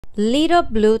Little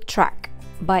Blue Truck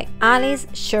by Alice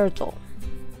Schertle.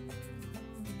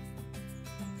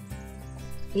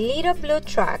 Little Blue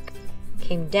Truck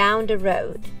came down the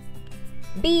road.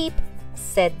 Beep,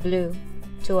 said Blue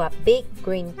to a big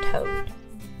green toad.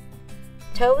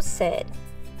 Toad said,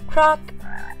 croak,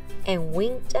 and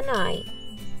winked an eye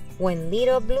when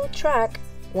Little Blue Truck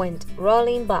went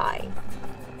rolling by.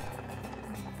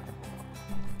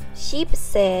 Sheep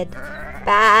said,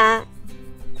 baa.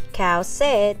 Cow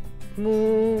said,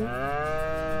 moo.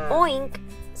 Oink,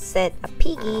 said a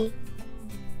piggy.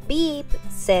 Beep,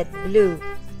 said Blue.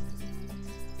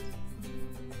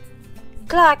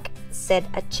 Cluck, said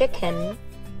a chicken,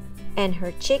 and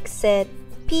her chick said,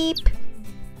 peep.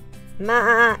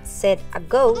 Ma, said a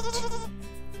goat.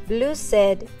 Blue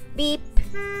said, beep.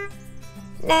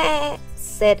 Nah,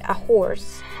 said a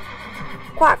horse.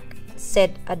 Quack,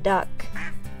 said a duck.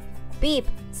 Beep,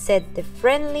 said the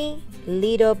friendly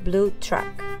Little Blue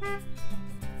Truck.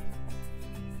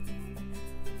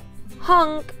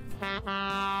 Honk,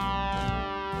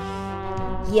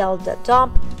 yelled the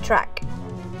dump truck.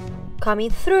 Coming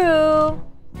through.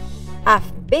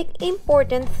 I've big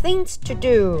important things to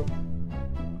do.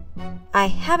 I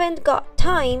haven't got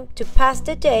time to pass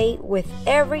the day with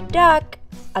every duck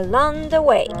along the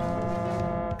way.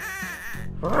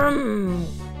 Vroom,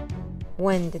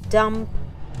 went the dump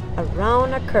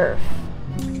around a curve.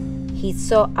 He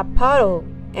saw a puddle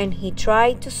and he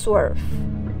tried to swerve.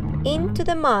 Into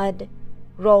the mud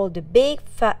rolled the big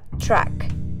fat truck,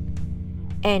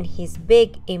 and his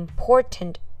big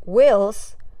important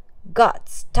wheels got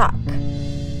stuck.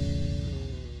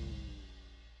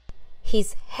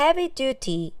 His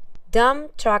heavy-duty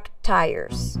dump truck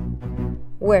tires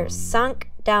were sunk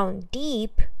down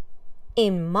deep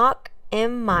in muck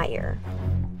and mire.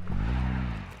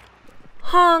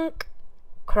 Honk!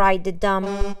 Cried the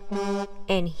dump,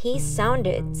 and he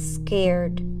sounded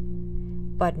scared.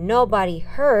 But nobody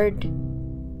heard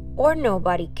or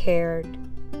nobody cared.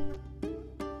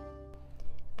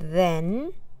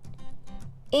 Then,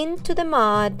 into the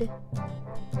mud,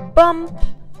 bump,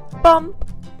 bump,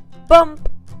 bump,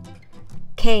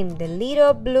 came the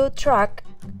Little Blue Truck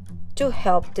to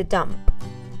help the dump.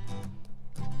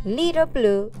 Little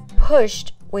Blue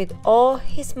pushed with all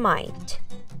his might.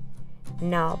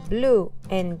 Now Blue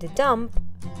and the dump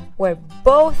were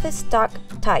both stuck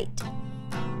tight.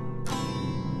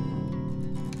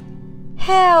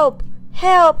 Help!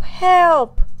 Help!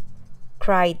 Help!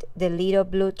 Cried the Little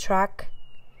Blue Truck.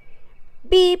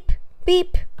 Beep!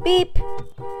 Beep! Beep!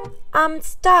 I'm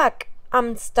stuck!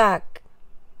 I'm stuck!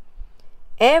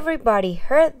 Everybody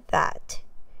heard that.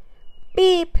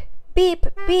 Beep! Beep!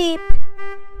 Beep!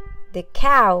 The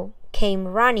cow came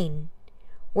running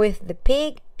with the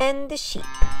pig and the sheep.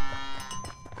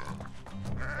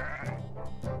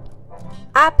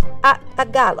 Up at a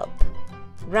gallop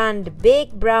ran the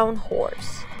big brown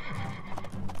horse.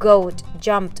 Goat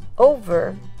jumped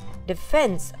over the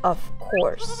fence, of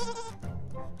course.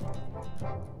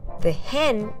 The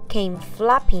hen came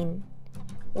flapping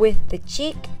with the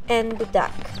chick and the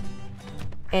duck,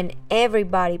 and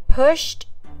everybody pushed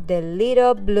the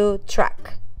Little Blue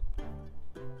Truck.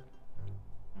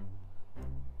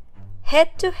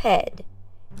 Head to head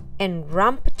and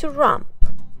rump to rump,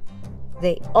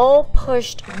 they all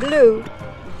pushed Blue,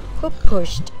 who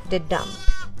pushed the dump.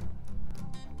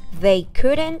 They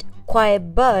couldn't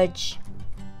quite budge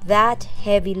that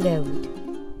heavy load.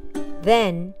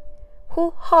 Then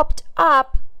who hopped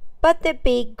up but the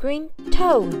big green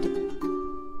toad?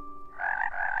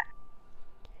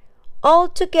 All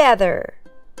together.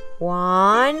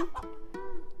 1,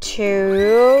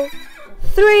 2,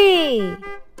 3.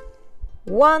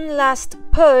 One last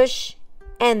push,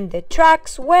 and the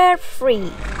trucks were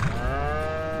free.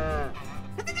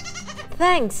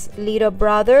 Thanks, little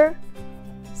brother,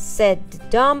 said the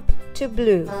dump to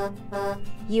Blue.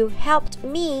 You helped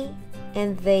me,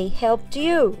 and they helped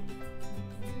you.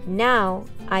 Now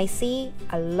I see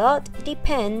a lot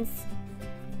depends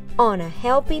on a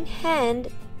helping hand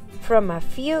from a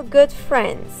few good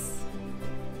friends.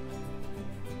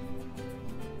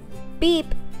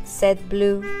 Beep, said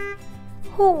Blue.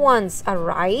 Who wants a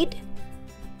ride?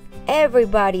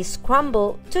 Everybody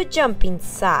scrambled to jump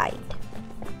inside.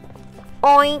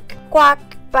 Oink,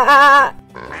 quack, ba,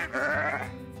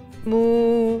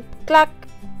 moo, cluck,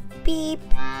 beep,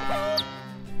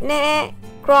 nah,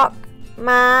 croak,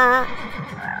 ma.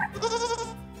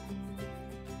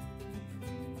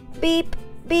 Beep,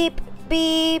 beep,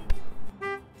 beep.